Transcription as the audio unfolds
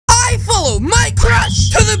followed my crush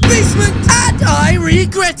to the basement, and I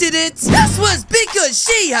regretted it. This was because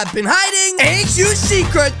she had been hiding a huge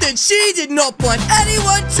secret that she did not want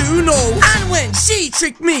anyone to know. And when she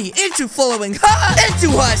tricked me into following her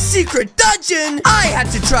into her secret dungeon, I had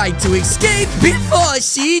to try to escape before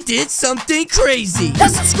she did something crazy. Now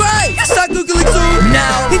subscribe, Calixo.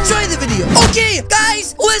 Now enjoy the video. Okay,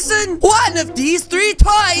 guys, listen. One of these three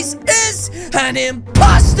toys is an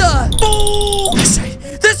imposter. Oh,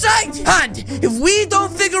 that's right. And if we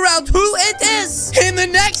don't figure out who it is in the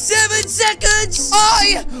next 7 seconds,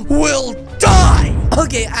 I will die.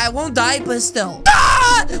 Okay, I won't die, but still.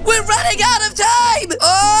 Ah! We're running out of time.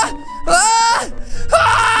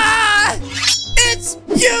 It's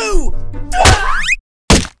you.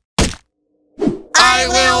 I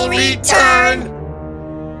will return.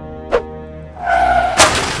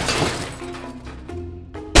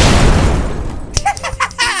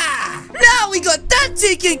 Now we got that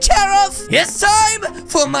taken care of. It's time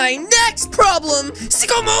for my next problem.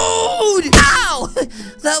 Sicko mode! Ow!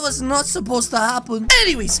 That was not supposed to happen.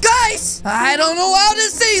 Anyways, guys, I don't know how to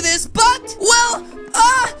say this, but, well,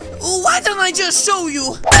 why don't I just show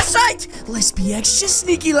you? That's right. Let's be extra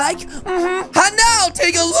sneaky like. And now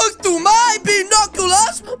take a look through my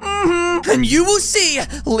binoculars. And you will see,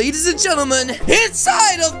 ladies and gentlemen,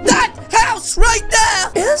 inside of that house right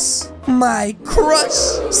there is my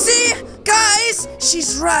crush. See? Guys,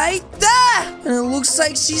 she's right there. And it looks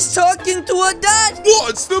like she's talking to her dad.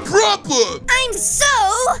 What's the problem? I'm so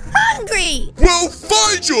hungry. Well,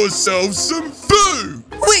 find yourself some food.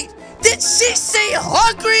 Wait, did she say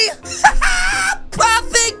hungry?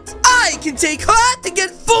 Perfect. I can take her to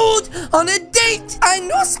get food on a date. I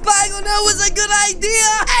know spying on her was a good idea.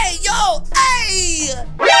 Hey, yo, hey.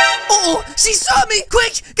 Uh-oh, she saw me.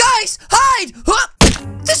 Quick, guys, hide.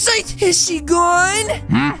 This ain't. Is she gone?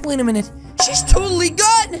 Wait a minute. She's totally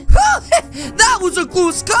gone. That was a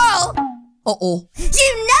close call. Uh-oh.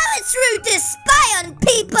 You know it's rude to spy on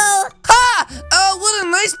people. Ha! What a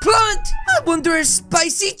nice plant. I wonder if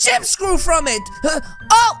spicy chips grew from it.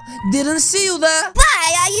 Oh, didn't see you there.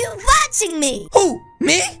 Why are you watching me? Who?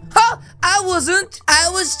 Me? Huh? I wasn't. I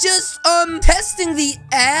was just, testing the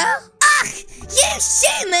air. Ugh, you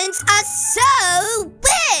humans are so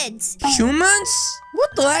weird. Humans? What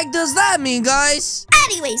the heck does that mean, guys?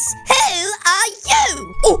 Anyways, who are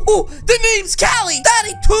you? Oh, the name's Callie.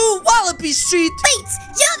 32 Wallaby Street. Wait,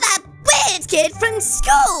 you're that weird kid from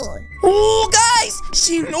school. Oh, guys,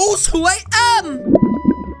 she knows who I am.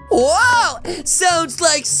 Wow, sounds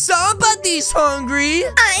like somebody's hungry.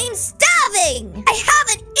 I'm starving. I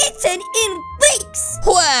haven't eaten in weeks.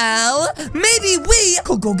 Well, maybe we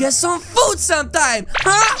could go get some food sometime.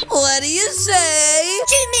 Huh? What do you say?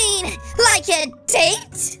 Do you mean like a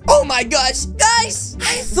date? Oh my gosh, guys,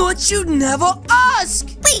 I thought you'd never ask.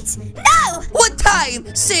 Wait, no. What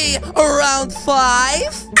time? Say around 5?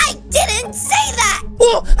 I didn't say that.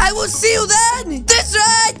 Oh, I will see you then. That's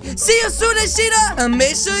right. See you soon, Ashita. And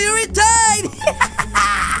make sure you're in time.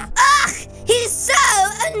 Ugh, he's so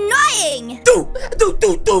annoying. Do.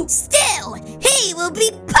 Still, he will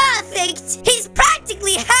be perfect. He's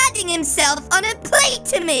practically handing himself on a plate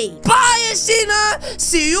to me. Bye, Ashina.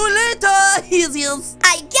 See you later. Yes.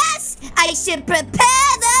 I guess I should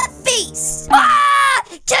prepare the feast. Ah!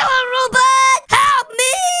 Killer robot, help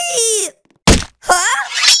me! Huh?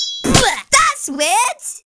 That's weird.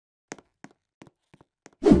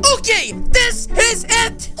 Okay, this is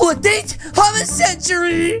it. A date of a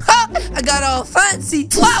century. Ha! I got all fancy.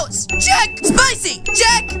 Flowers, check. Spicy,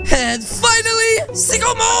 check. And finally,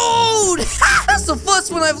 sicko mode. Ha! That's the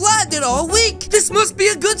first one I've landed all week. This must be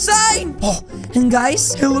a good sign. Oh, and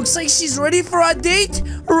guys, it looks like she's ready for our date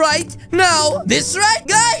right now. This right,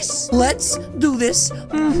 guys? Let's do this.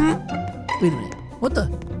 Wait a minute. What the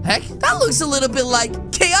heck? That looks a little bit like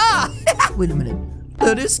KR. Wait a minute.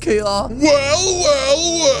 That is KR. Well.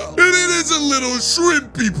 And it is a little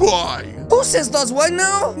shrimpy pie. Who says does what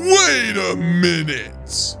now? Wait a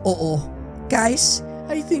minute. Uh-oh. Guys,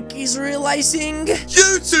 I think he's realizing.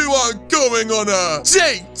 You two are going on a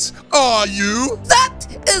date, are you? That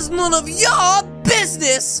is none of your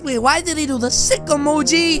business. Wait, why did he do the sick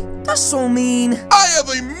emoji? That's so mean. I have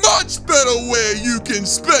a much better way you can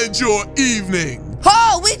spend your evening.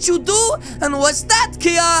 Oh, wait, you do? And what's that,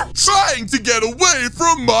 Kia? Trying to get away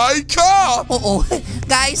from my car. Uh-oh.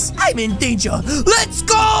 Guys, I'm in danger. Let's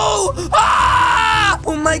go! Ah!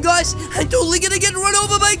 Oh my gosh, I'm totally gonna get run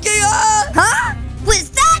over by Kia. Huh?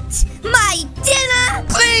 Was that my dinner?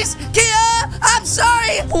 Please, Kia, I'm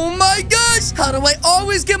sorry. Oh my gosh, how do I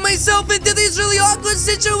always get myself myself into these really awkward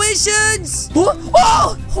situations.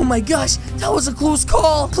 Oh my gosh, that was a close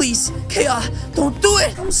call. Please, KR, don't do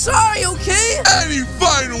it. I'm sorry, okay? Any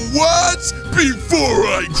final words before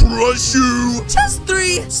I crush you? Just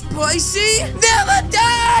 3. Spicy never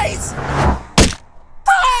dies.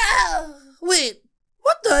 Wait,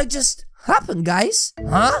 what the heck just happened, guys?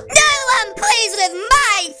 Huh? No one plays with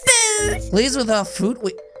my food! Plays with her food?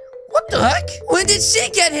 Wait, what the heck? When did she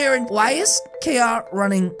get here and why is KR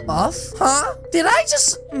running off? Huh? Did I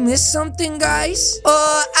just miss something, guys?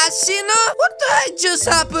 Ashina? What the heck just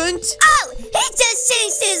happened? Oh, he just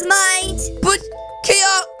changed his mind! But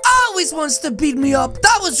KR always wants to beat me up.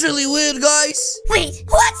 That was really weird, guys. Wait,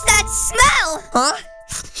 what's that smell? Huh?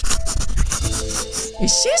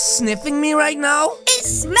 Is she sniffing me right now? It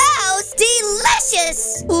smells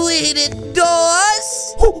delicious! Wait, it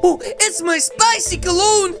does? Oh, it's my spicy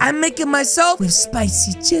cologne. I'm making myself with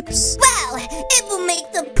spicy chips. Well, it will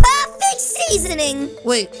make the perfect seasoning.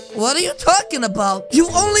 Wait, what are you talking about? You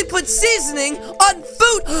only put seasoning on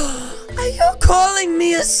food. Are you calling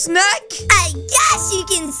me a snack? I guess you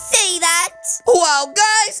can say that. Wow,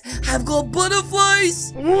 guys, I've got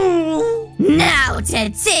butterflies. Now to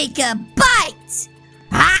take a bite.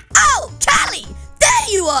 Oh, Callie, there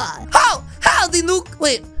you are. Howdy, Nuke.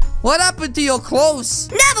 Wait, what happened to your clothes?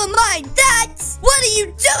 Never mind that. What are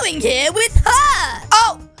you doing here with her?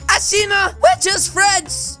 Oh, Ashina, we're just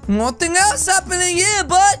friends. Nothing else happening here,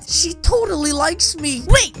 but she totally likes me.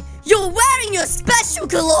 Wait, you're wearing your special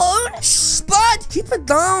cologne? Shh, Bud, keep it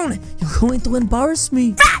down. You're going to embarrass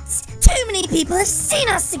me. Rats! Too many people have seen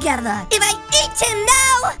us together. If I eat him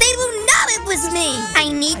now, they will know it was me.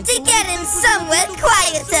 I need to get him somewhere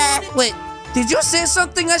quieter. Wait, did you say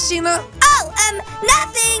something, Ashina? Oh,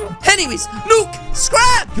 nothing. Anyways, Nuke,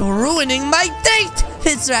 scrap! You're ruining my date.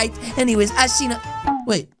 That's right. Anyways, Ashina.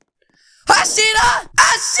 Wait. Ashina!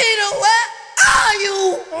 Ashina, where are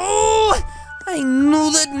you? Oh, I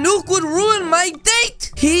knew that Nuke would ruin my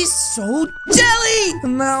date. He's so jelly.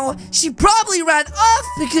 Now, she probably ran off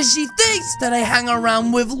because she thinks that I hang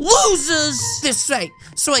around with losers. That's right.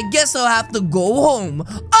 So I guess I'll have to go home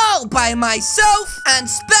all by myself and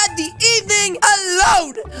spend the evening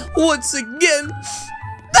alone once again.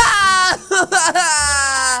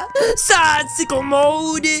 Sad sickle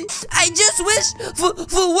mode. I just wish for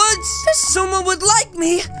once that someone would like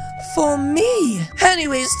me for me.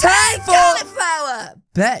 Anyways, time for cauliflower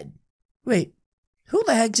bed. Wait, who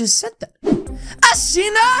the heck just said that?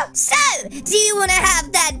 Ashina? So, do you want to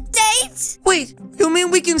have that date? Wait, you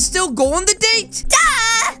mean we can still go on the date?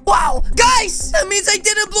 Duh! Wow, guys, that means I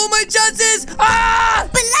didn't blow my chances.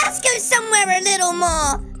 But let's go somewhere a little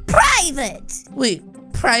more private. Wait,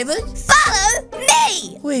 private? Follow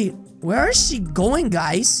me! Wait, where is she going,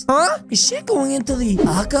 guys? Huh? Is she going into the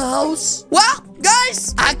Aka house? Well,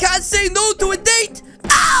 guys, I can't say no to a date.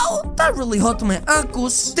 Ow! That really hurt my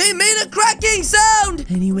ankles. They made a cracking sound.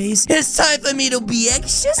 Anyways, it's time for me to be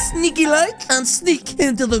extra sneaky-like and sneak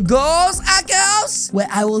into the girl's Aka house where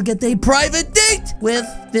I will get a private date with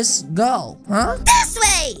this girl. Huh? This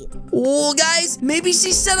way! Oh, guys, maybe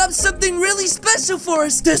she set up something really special for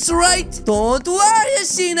us. That's right. Don't worry,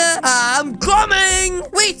 Ashina. I'm coming.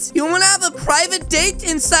 Wait, you want to have a private date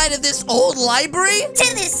inside of this old library?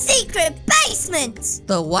 To the secret basement.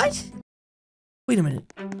 The what? Wait a minute.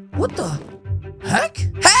 What the heck?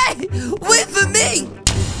 Hey, wait for me.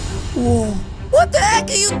 Whoa, what the heck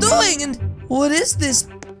are you doing? And what is this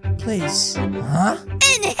place? Huh?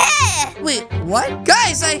 In here. Wait, what?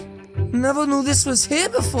 Guys, I never knew this was here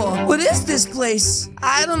before. What is this place?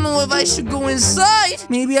 I don't know if I should go inside.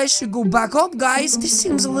 Maybe I should go back up, guys. This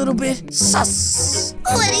seems a little bit sus.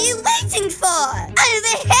 What are you waiting for?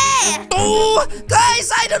 Over here! Oh,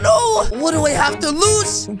 guys, I don't know. What do I have to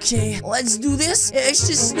lose? Okay, let's do this.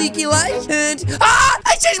 Extra sneaky like. And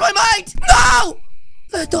I changed my mind. No!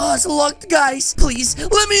 The door's locked, guys. Please,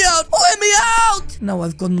 let me out. Let me out. Now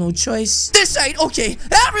I've got no choice. This side. Okay,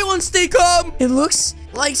 everyone stay calm. It looks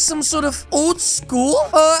like some sort of old school.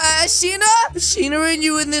 Ashina? Ashina, are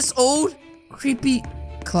you in this old, creepy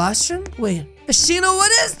classroom? Wait. Ashina,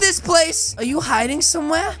 what is this place? Are you hiding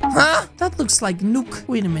somewhere? Huh? That looks like Nuke.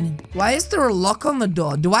 Wait a minute. Why is there a lock on the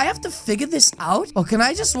door? Do I have to figure this out? Or can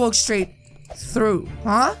I just walk straight through?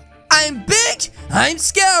 Huh? I'm big, I'm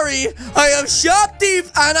scary, I am sharp teeth,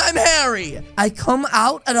 and I'm hairy. I come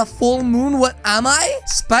out at a full moon, what am I?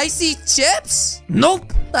 Spicy chips?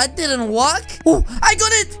 Nope, that didn't work. Oh, I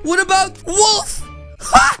got it! What about wolf?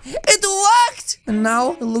 Ha! It worked! And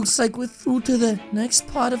now it looks like we're through to the next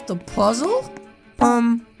part of the puzzle?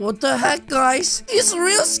 What the heck, guys? These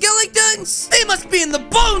real skeletons? They must be in the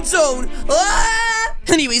bone zone! Ah!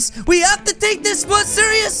 Anyways, we have to take this more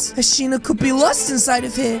serious. Ashina could be lost inside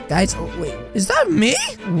of here. Guys, oh wait, is that me?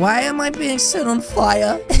 Why am I being set on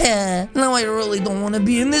fire? Now I really don't want to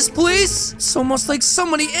be in this place. It's almost like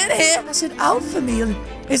somebody in here has it out for me.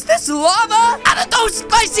 Is this lava? Out of those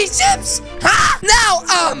spicy chips? Huh? Now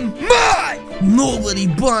mine! Nobody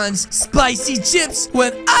burns spicy chips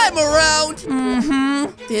when I'm around.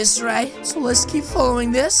 This right. So let's keep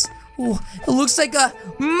following this. Oh, it looks like a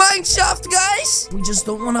mine shaft, guys. We just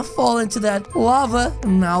don't want to fall into that lava.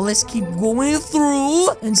 Now let's keep going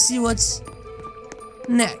through and see what's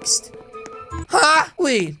next. Huh?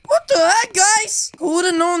 Wait, what the heck, guys? Who would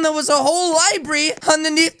have known there was a whole library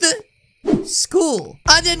underneath the school?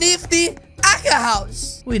 Underneath the Aka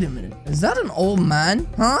house. Wait a minute, is that an old man?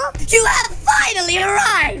 Huh? You have finally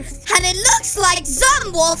arrived! And it looks like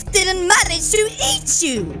Zomwolf didn't manage to eat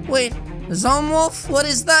you! Wait, Zomwolf? What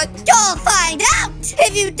is that? You'll find out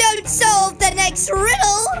if you don't solve the next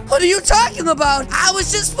riddle! What are you talking about? I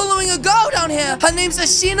was just following a girl down here. Her name's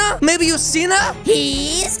Ashina. Maybe you've seen her?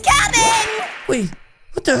 He's coming! Wait,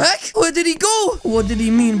 what the heck? Where did he go? What did he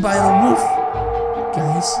mean by the wolf?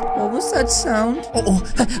 Guys, what was that sound?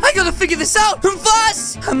 I gotta figure this out! I'm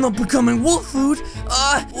fast! I'm not becoming wolf food.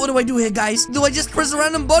 What do I do here, guys? Do I just press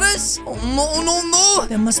random buttons? Oh, no.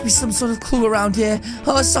 There must be some sort of clue around here.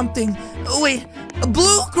 Or something. Wait,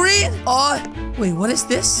 blue, green? Wait, what is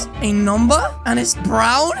this? A number? And it's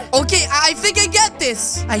brown? Okay, I think I get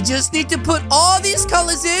this. I just need to put all these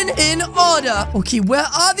colors in order. Okay, where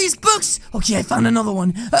are these books? Okay, I found another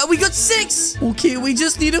one. We got 6. Okay, we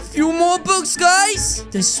just need a few more books, guys.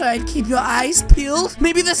 This side, keep your eyes peeled.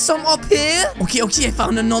 Maybe there's some up here. Okay, I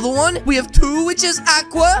found another one. We have 2, which is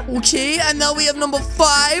aqua. Okay, and now we have number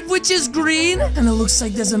 5, which is green. And it looks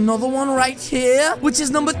like there's another one right here, which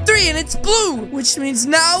is number 3, and it's blue. Which means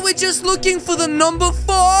now we're just looking for the number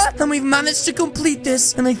 4, and we've managed to complete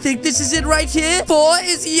this. And I think this is it right here. 4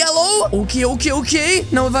 is yellow. Okay.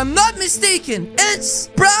 Now, if I'm not mistaken, it's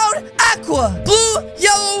brown, aqua, blue,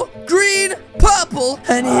 yellow, green, purple,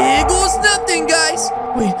 and here goes nothing, guys.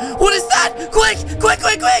 Wait, what is that? Quick!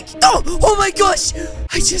 Oh my gosh!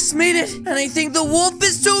 I just made it, and I think the wolf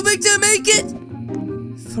is too big to make it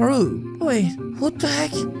through. Wait, what the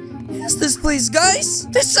heck is this place, guys?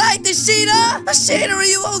 This side, Ashina! Ashina, are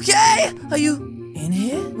you okay? Are you in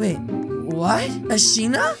here? Wait, what?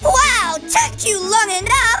 Ashina? Wow, took you long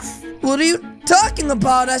enough! What are you talking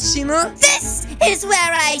about, Ashina? This is where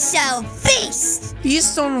I shall feast!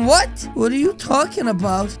 Feast on what? What are you talking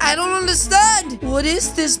about? I don't understand. What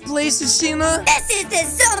is this place, Ashina? This is the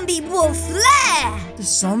zombie wolf lair! The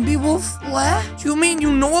zombie wolf lair? You mean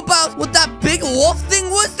you know about what that big wolf thing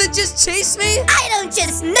was that just chased me? I don't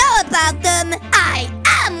just know about them, I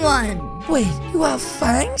am one! Wait, you have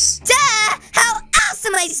fangs? Duh! How else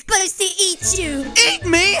am I supposed to eat you? Eat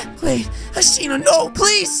me? Wait, Ashina, no,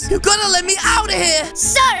 please! You gotta let me out of here!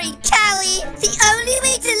 Sorry, Callie! The only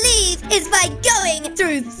way to leave is by going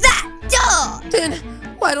through that door! Then,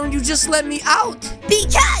 why don't you just let me out?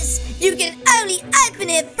 Because you can only open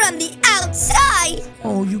it from the outside!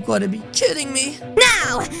 Oh, you gotta be kidding me.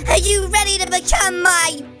 Now, are you ready to become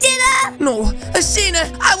my dinner? No,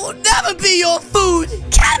 Ashina, I will never be your food!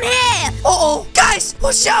 Come here! Uh-oh, guys,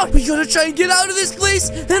 watch out! We gotta try and get out of this place,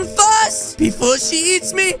 and fast! Before she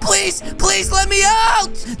eats me, please let me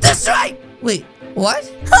out! That's right! Wait,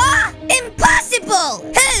 what? Huh? Impossible!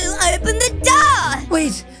 Who opened the door?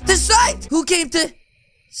 Wait, that's right! Who came to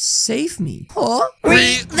save me? Huh?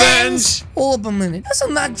 Revenge! Hold up a minute.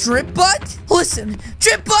 Isn't that Drip Butt? Listen,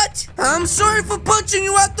 Drip Butt, I'm sorry for punching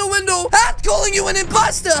you out the window and calling you an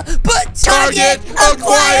imposter, but Target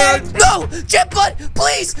acquired! No! Drip Butt,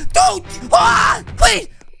 please, don't!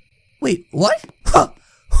 Wait, what?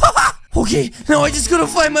 Okay, now I just gotta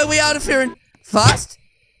find my way out of here and fast?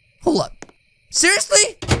 Hold up.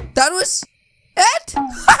 Seriously? That was it?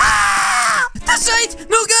 That's right!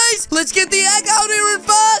 No, guys! Let's get the egg out here and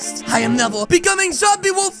fast! I am never becoming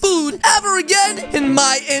zombie wolf food ever again in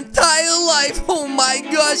my entire life! Oh my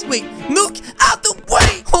gosh! Wait, Nuke, out the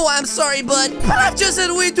way! Oh, I'm sorry, bud. I've just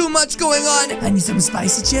had way too much going on. I need some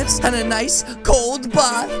spicy chips and a nice cold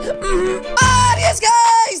bath. Yes,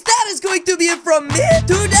 guys! That is going to be it from me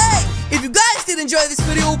today! If you guys did enjoy this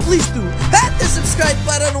video, please do hit the subscribe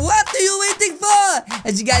button. What are you waiting for?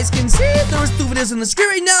 As you guys can see, there are 2 videos on the screen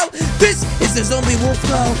right now. This is the zombie wolf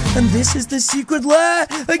now, and this is the secret lair.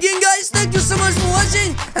 Again, guys, thank you so much for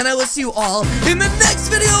watching, and I will see you all in the next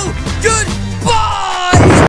video. Goodbye!